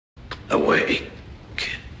Awake.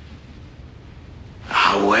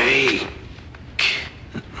 Awake.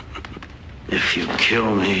 If you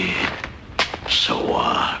kill me, so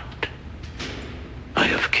what? I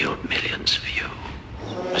have killed millions of you.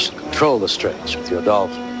 I shall control the straits with your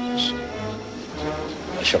dolphins.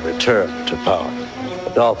 I shall return to power.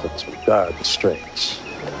 The dolphins will guard the straits.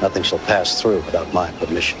 Nothing shall pass through without my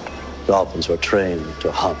permission. Dolphins were trained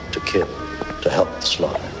to hunt, to kill, to help the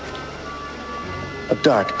slaughter. A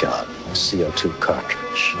dart gun, a CO2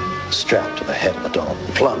 cartridge, strapped to the head of a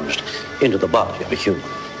dolphin, plunged into the body of a human,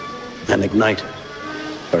 and ignited,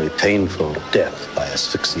 very painful to death by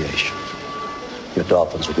asphyxiation. Your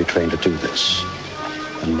dolphins will be trained to do this,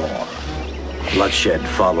 and more. Bloodshed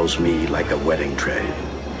follows me like a wedding train.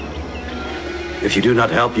 If you do not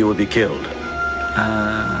help, you will be killed.